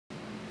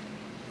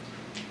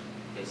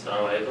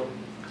Assalamu alaikum.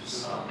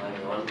 Hi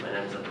everyone, my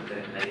name is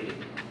Abdulkarim Hariri,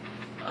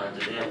 and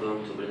today I'm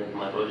going to present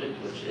my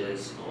project, which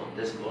is on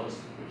this course,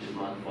 which is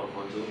Math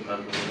 442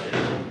 Calculus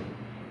Variation.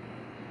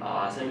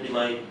 Simply,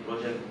 my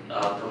project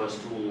covers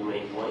two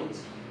main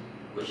points,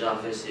 which are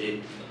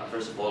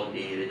first of all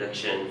the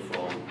reduction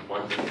from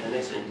quantum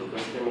mechanics into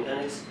classical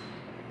mechanics,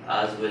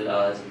 as well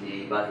as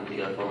the back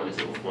integral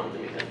formalism of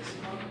quantum mechanics.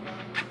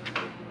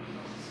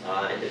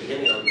 In the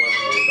beginning, I would like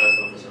to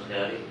thank Professor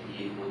Khayari.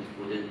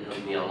 Who did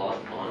help me a lot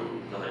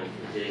on covering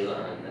the material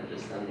and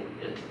understanding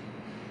it.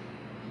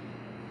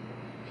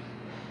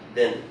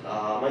 Then,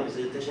 my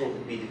presentation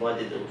could be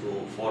divided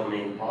into four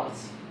main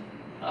parts.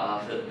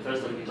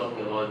 First, I will be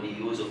talking about the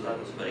use of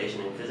calculus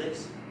operation in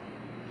physics.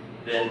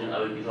 Then, I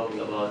will be talking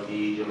about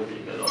the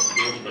geometrical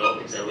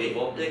optics and wave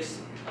optics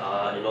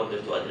in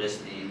order to address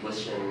the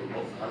question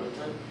of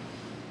Hamilton.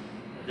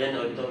 Then, I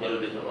will be talking a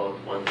little bit about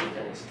quantum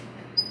mechanics.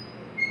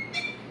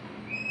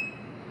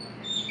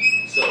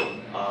 So,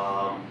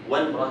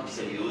 one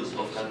practical use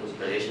of calculus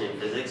operation in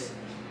physics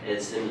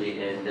is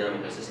simply in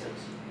dynamical systems.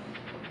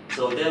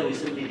 So there we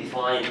simply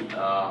define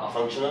a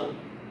functional,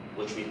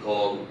 which we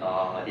call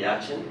the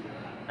action,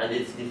 and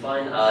it's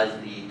defined as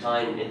the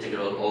time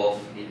integral of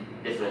the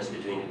difference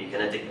between the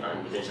kinetic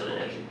and potential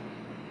energy.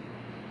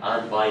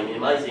 And by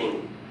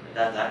minimizing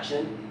that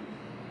action,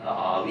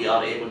 we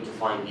are able to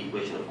find the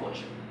equation of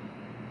motion.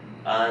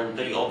 And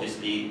very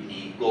obviously,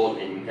 the goal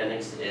in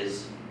mechanics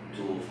is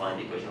to find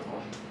the equation of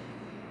motion.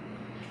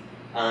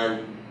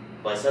 And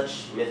by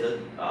such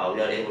method,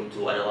 we are able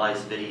to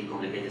analyze very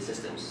complicated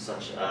systems,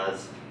 such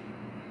as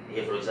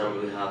here, for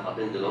example, we have a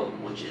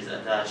pendulum which is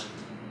attached,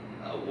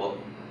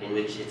 in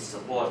which its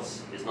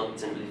supports is not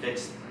simply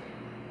fixed,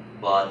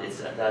 but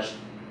it's attached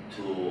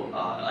to,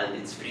 and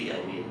it's free,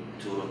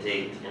 to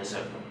rotate in a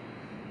circle.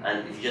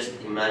 And if you just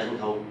imagine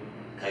how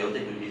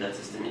chaotic will be that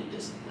system, it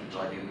just will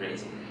drive you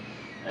crazy.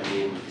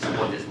 The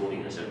support is moving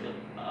in a circle,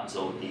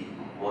 so the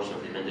motion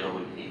of the pendulum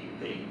will be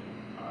very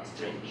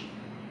strange.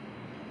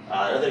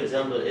 Another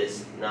example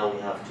is now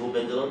we have two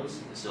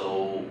pendulums,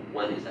 so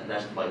one is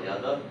attached by the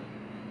other,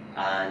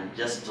 and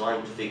just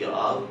trying to figure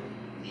out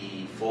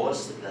the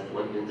force that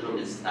one pendulum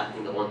is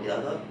acting upon the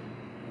other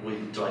will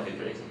drive you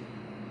crazy.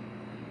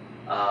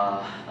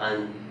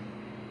 And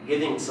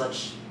giving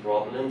such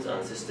problems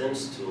and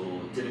systems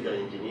to typical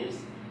engineers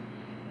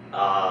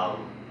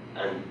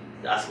and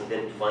asking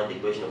them to find the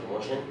equation of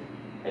motion,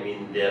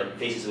 their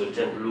faces will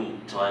turn blue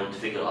trying to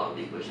figure out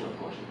the equation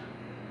of motion.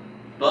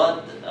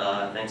 But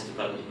thanks to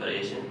calculus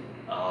operation,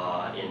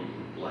 in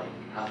like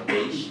half a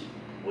page,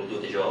 we'll do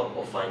the job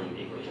of finding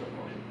the equation of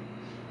motion.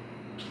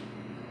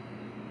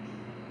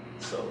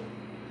 So,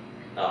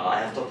 I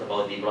have talked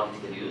about the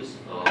practical use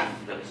of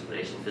calculus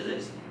operation in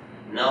physics.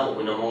 Now,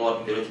 in a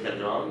more theoretical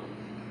ground,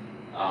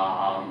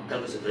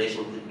 calculus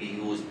operation could be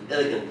used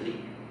elegantly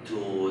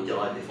to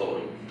derive the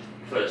following.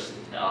 First,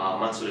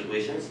 Maxwell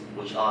equations,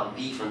 which are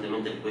the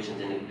fundamental equations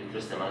in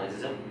crystal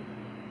magnetism,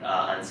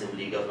 and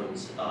simply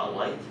governs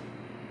light.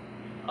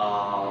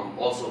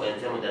 Also in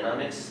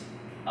thermodynamics,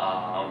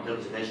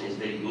 calculus operation is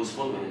very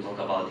useful when we talk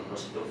about the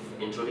concept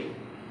of entropy.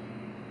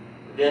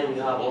 Then we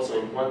have also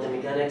in quantum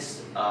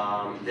mechanics,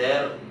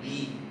 there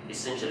the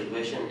essential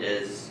equation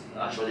is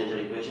a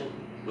Schrodinger equation,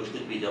 which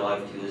could be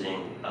derived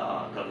using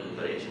calculus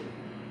operation,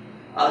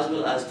 as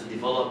well as to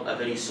develop a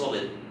very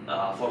solid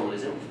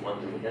formalism of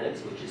quantum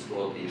mechanics, which is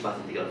called the path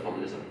integral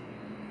formalism.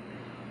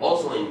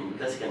 Also in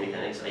classical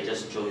mechanics, I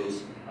just show you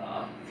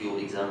a few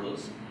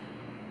examples.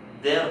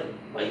 There,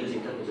 by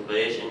using calculus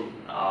operation,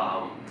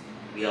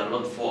 we are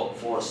not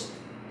forced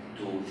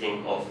to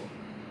think about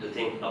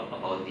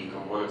the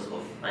components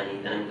of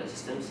any dynamical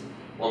systems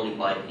only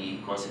by the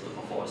concept of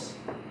a force.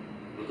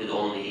 We could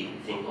only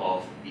think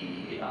of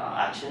the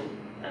action,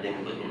 and then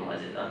we could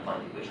minimize it and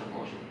find the equation of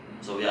motion.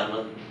 So we are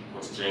not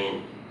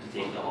constrained to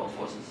think about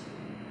forces.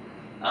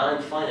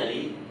 And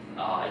finally,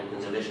 in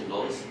conservation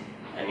laws,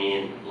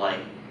 like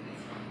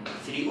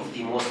three of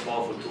the most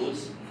powerful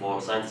tools for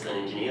scientists and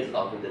engineers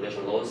are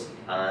conservation laws,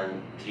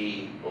 and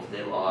three of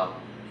them are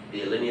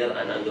the linear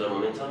and angular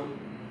momentum,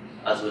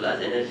 as well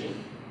as energy.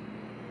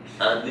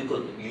 And we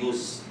could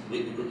use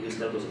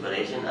calculus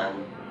operation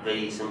and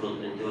very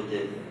simple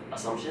intuitive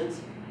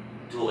assumptions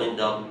to end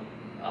up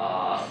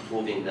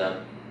proving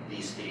that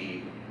these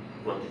three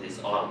quantities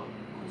are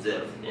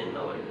conserved in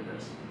our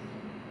universe.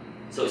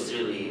 So it's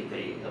really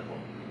very helpful.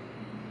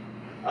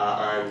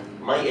 And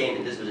my aim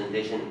in this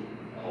presentation,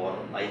 or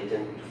I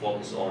intend to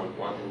focus on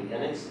quantum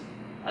mechanics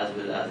as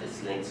well as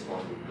its links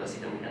on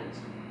classical mechanics.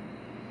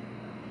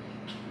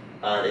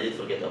 And I did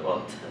forget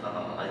about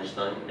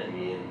Einstein.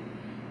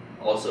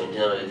 Also in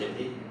general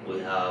relativity, we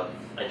have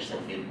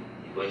Einstein field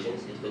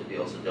equations. It could be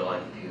also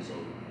derived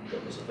using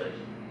calculus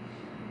operation.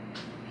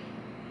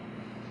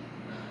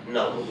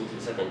 Now, moving to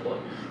the second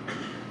point.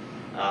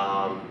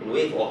 In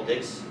wave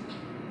optics,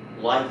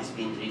 light is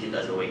being treated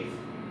as a wave.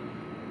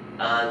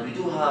 And we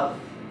do have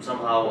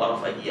somehow a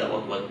rough idea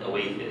about what a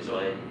wave is,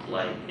 right?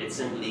 Like, it's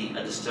simply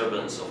a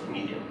disturbance of a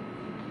medium.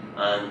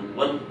 And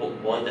one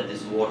point that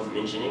is worth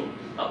mentioning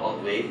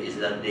about wave is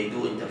that they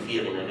do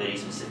interfere in a very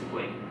specific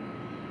way,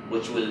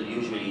 which will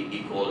usually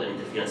be called an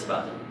interference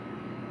pattern.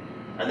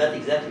 And that's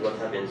exactly what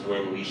happens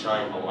when we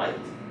shine a light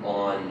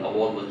on a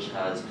wall which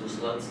has two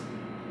slots.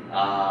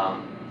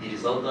 The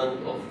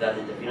resultant of that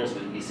interference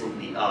will be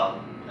simply an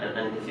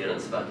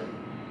interference pattern,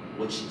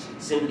 which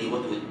simply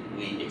what would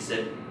we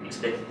expect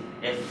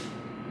if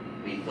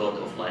we thought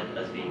of light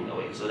as being a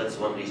wave. So that's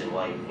one reason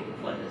why we think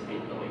of light as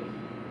being a wave.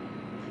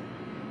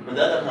 On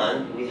the other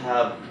hand, we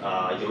have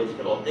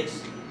geometrical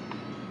optics,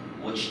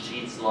 which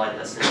treats light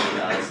as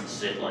simply as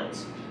straight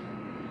lines.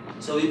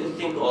 So you could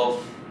think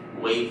of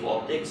wave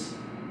optics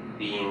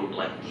being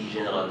like the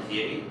general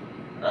theory,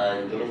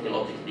 and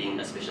geometrical optics being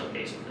a special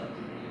case of that.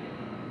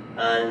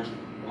 And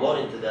more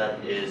into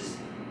that is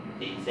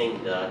the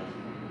thing that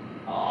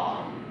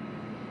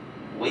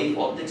wave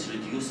optics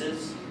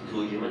reduces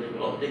to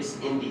geometrical optics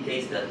in the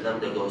case that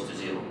lambda goes to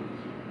 0,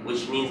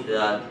 which means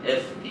that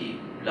if the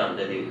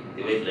lambda,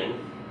 the wavelength,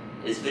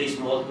 is very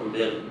small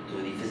compared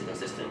to the physical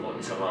system or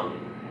the surrounding,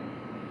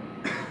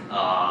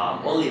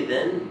 only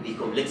then the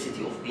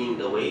complexity of being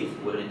the wave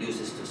will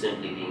reduces to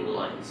simply being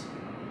lines.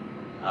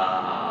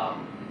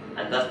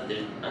 And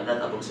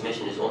that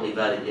approximation is only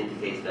valid in the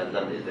case that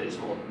lambda is very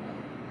small.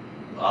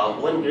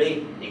 One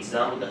great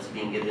example that's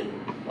being given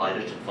by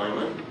Richard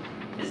Feynman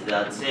is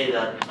that, say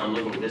that I'm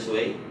looking this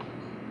way,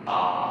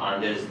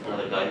 and there's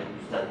another guy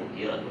standing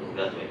here and looking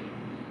that way.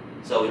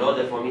 So in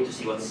order for me to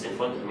see what's in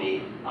front of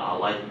me,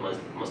 light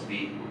must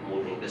be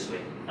moving this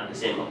way, and the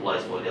same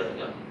applies for the other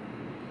guy.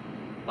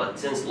 But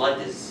since light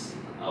is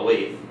a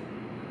wave,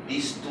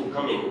 these two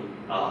coming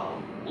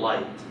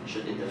light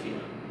should interfere.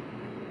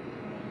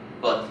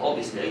 But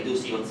obviously I do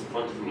see what's in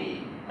front of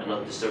me and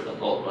not disturbed at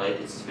all, right?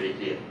 It's very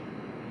clear.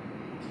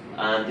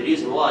 And the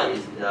reason why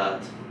is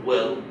that,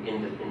 well,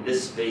 in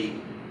this very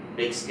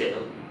big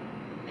scale,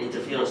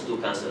 interference do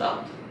cancel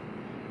out.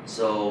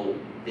 So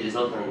the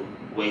resultant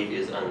wave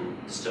is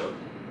undisturbed.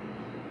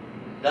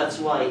 That's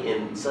why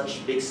in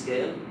such big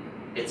scale,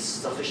 it's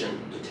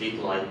sufficient to treat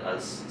light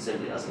as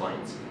simply as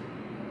lines.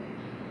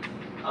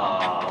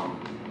 But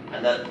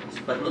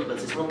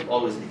it's not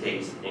always the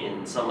case.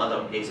 In some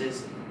other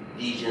cases,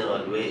 the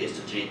general way is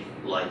to treat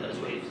light as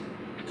waves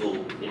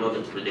in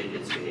order to predict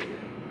its behavior.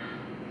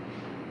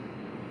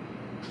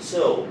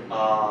 So,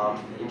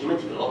 in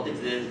geometrical optics,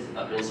 there is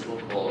a principle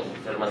called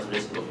Fermat's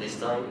principle of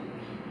this-time,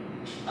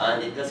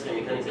 and in classical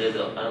mechanics, there is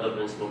another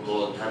principle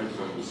called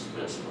Hamilton's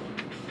principle.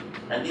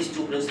 And these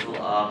two principles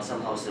are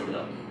somehow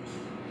similar.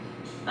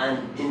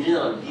 And in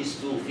general, these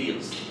two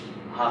fields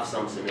have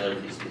some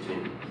similarities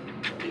between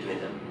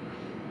them.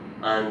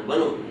 And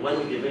one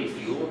would be very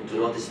few to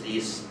notice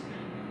these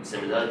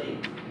similarity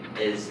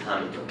is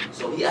Hamilton.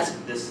 So he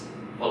asked this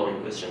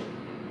following question.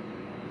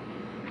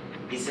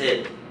 He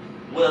said,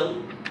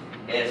 well,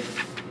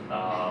 if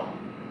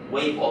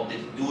wave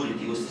optics do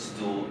reduce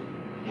to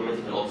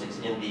geometrical optics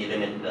in the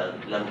limit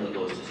that lambda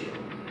goes to 0,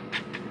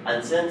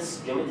 and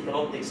since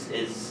geometrical optics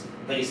is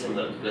very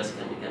similar to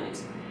classical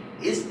mechanics,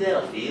 is there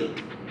a field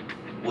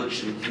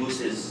which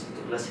reduces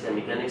to classical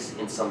mechanics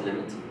in some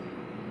limit?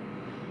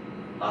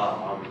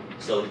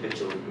 So the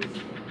picture would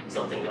be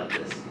something like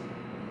this.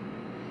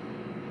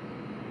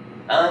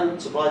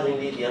 And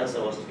surprisingly, the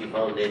answer was to be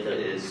found later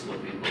is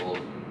what we call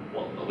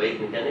wave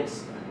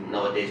mechanics.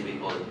 Nowadays we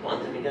call it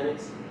quantum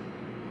mechanics.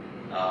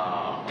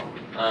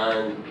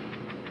 And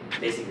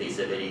basically it's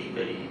a very,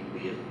 very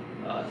weird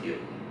theory.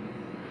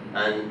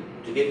 And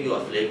to give you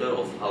a flavor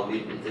of how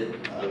weird it is,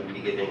 I will be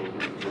giving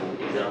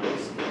two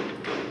examples.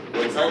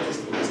 When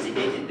scientists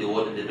investigated the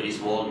world of the very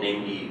small,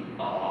 namely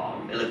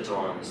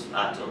electrons,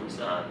 atoms,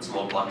 and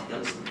small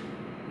particles,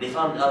 they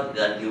found out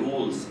that the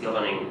rules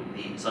governing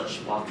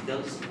such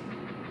particles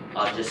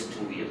are just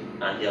too weird,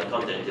 and they are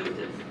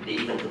counterintuitive. They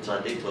even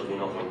contradict what we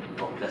know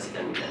from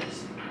classical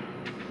mechanics.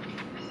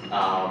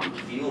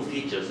 Few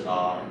features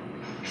are,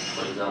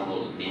 for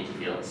example, the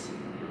interference.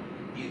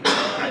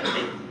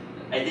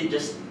 I did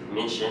just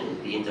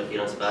mention the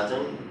interference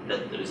pattern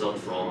that result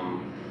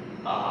from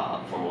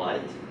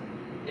light.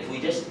 If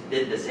we just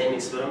did the same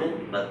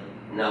experiment, but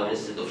now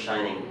instead of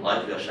shining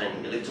light, we are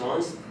shining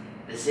electrons,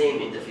 the same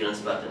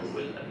interference pattern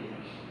will appear,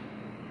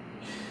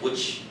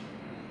 which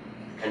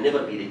can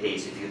never be the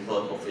case if you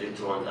thought of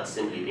electrons as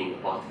simply being a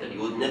particle.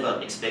 You would never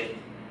expect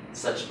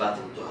such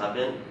pattern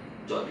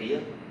to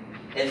appear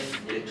if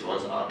you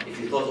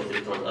thought of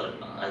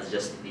electrons as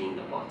just being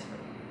a particle.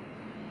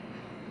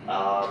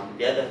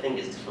 The other thing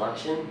is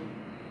diffraction.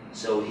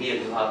 So here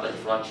you have a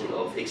diffraction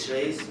of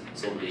X-rays,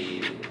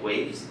 simply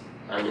waves,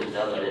 and in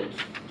the other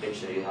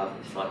picture you have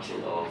a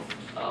diffraction of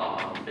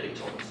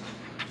electrons.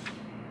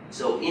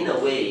 So in a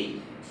way,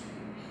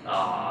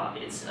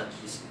 it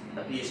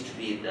appears to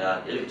be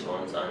that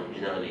electrons and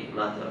generally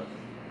matter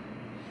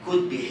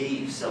could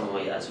behave some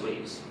way as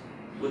waves,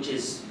 which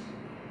is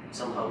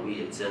somehow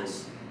weird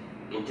since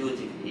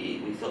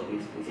intuitively we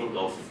think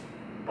of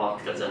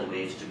particles and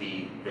waves to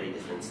be very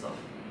different stuff.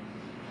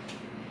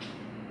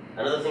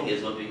 Another thing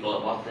is what we call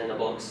a particle in a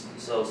box.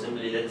 So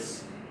simply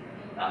let's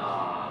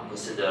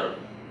consider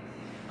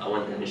a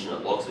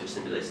one-dimensional box which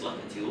simulates like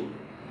a tube,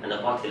 and a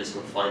particle is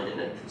confined in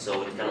it,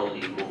 so it can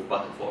only move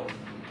back and forth.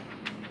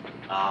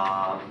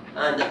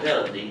 And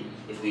apparently,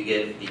 if we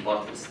give the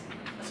particles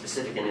a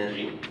specific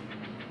energy,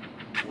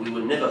 we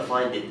will never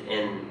find it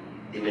in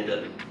the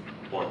middle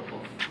point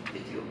of the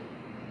tube,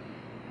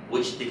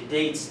 which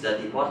dictates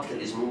that the particle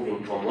is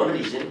moving from one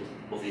region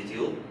of the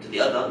tube to the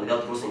other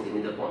without crossing the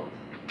middle point,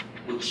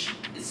 which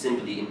is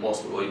simply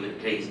impossible or even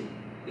crazy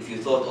if you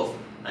thought of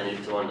an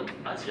electron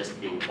as just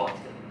being a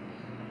particle.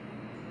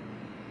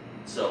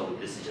 So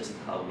this is just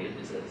how weird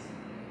this is.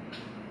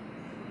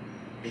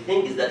 The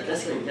thing is that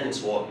classical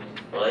mechanics work,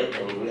 right?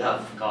 I mean, we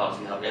have cars,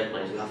 we have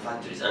airplanes, we have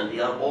factories, and they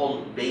are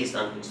all based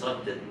and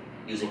constructed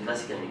using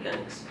classical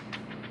mechanics.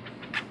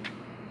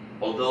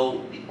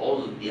 Although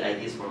all the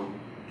ideas from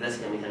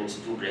classical mechanics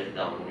do break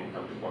down when you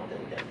come to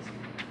quantum mechanics.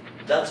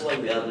 That's why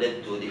we are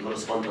led to the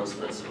correspondence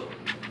principle,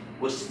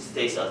 which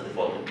states as the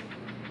following.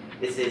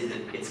 It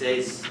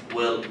says,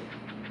 well,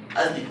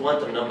 as the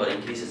quantum number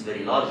increases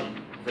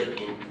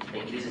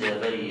increases in a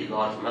very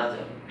large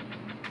matter,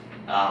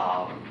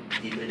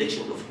 the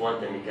predictions of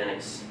quantum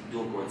mechanics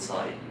do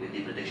coincide with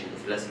the predictions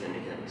of classical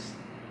mechanics.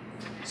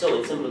 So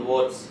in simple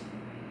words,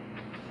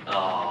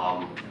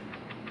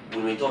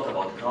 when we talk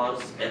about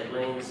cars,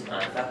 airplanes,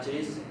 and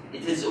factories,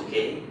 it is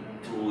okay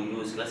to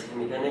use classical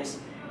mechanics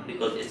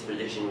because its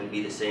prediction will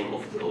be the same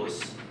of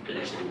those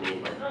predictions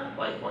made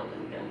by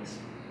quantum mechanics.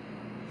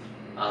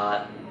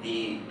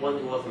 The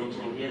point worth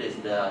mentioning here is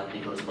that the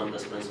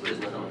correspondence principle is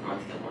not a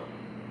mathematical one.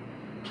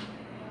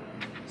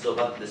 So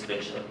back to this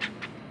picture.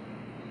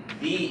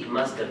 The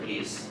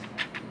masterpiece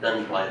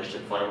done by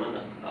Richard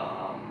Feynman,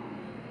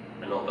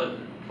 a Nobel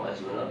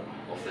Prize winner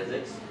of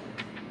physics,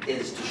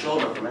 is to show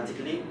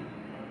mathematically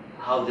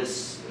how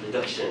this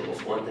reduction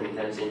of quantum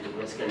mechanics into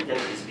classical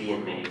mechanics is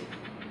being made.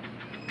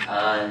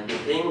 And the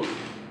thing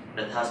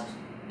that has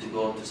to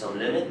go to some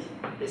limit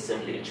is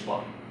simply h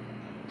bar.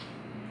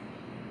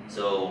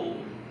 So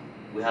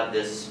we have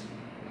this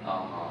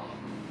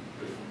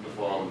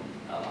reformed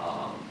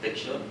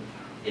picture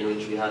in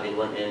which we have in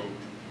one end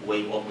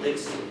wave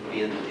optics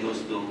being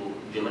reduced to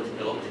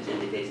geometrical optics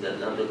indicates that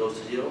lambda goes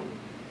to 0.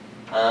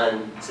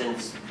 And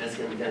since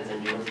classical mechanics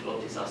and geometrical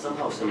optics are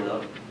somehow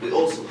similar, we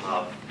also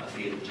have a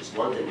field which is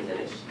quantum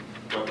mechanics,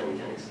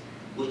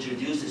 which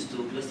reduces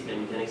to classical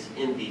mechanics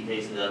in the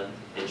case that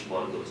h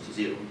bar goes to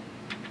 0.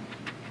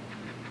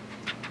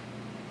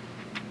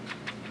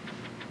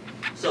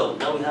 So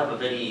now we have a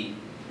very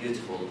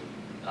beautiful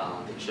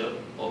picture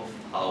of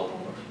how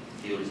our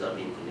theories are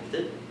being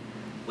connected,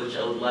 which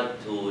I would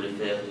like to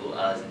refer to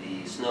as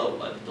the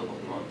snow at the top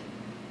of the mountain.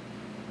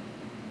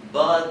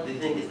 But the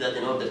thing is that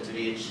in order to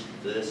reach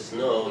to the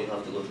snow, you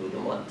have to go through the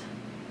mud,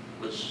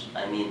 which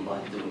I mean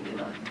by doing the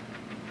math.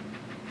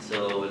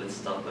 So let's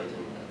start by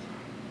doing